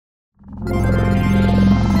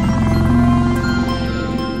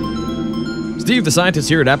Steve the scientist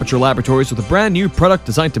here at Aperture Laboratories with a brand new product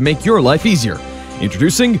designed to make your life easier.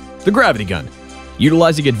 Introducing the Gravity Gun.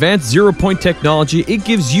 Utilizing advanced zero-point technology, it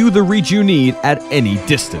gives you the reach you need at any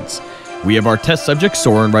distance. We have our test subject,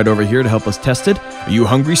 Soren, right over here to help us test it. Are you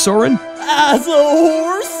hungry, Soren? As a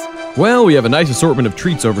horse? Well, we have a nice assortment of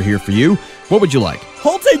treats over here for you. What would you like?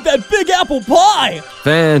 I'll take that big apple pie!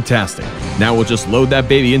 Fantastic. Now we'll just load that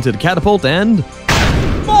baby into the catapult and...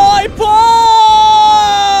 My pie!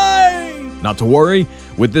 Not to worry,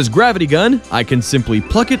 with this gravity gun, I can simply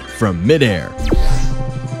pluck it from midair.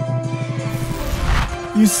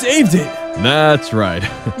 You saved it! That's right.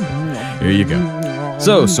 Here you go.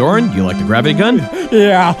 So, Soren, you like the gravity gun?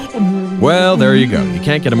 Yeah. Well, there you go. You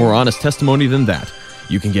can't get a more honest testimony than that.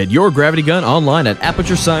 You can get your gravity gun online at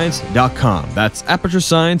aperturescience.com. That's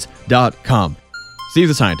aperturescience.com. Steve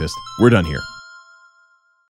the scientist, we're done here.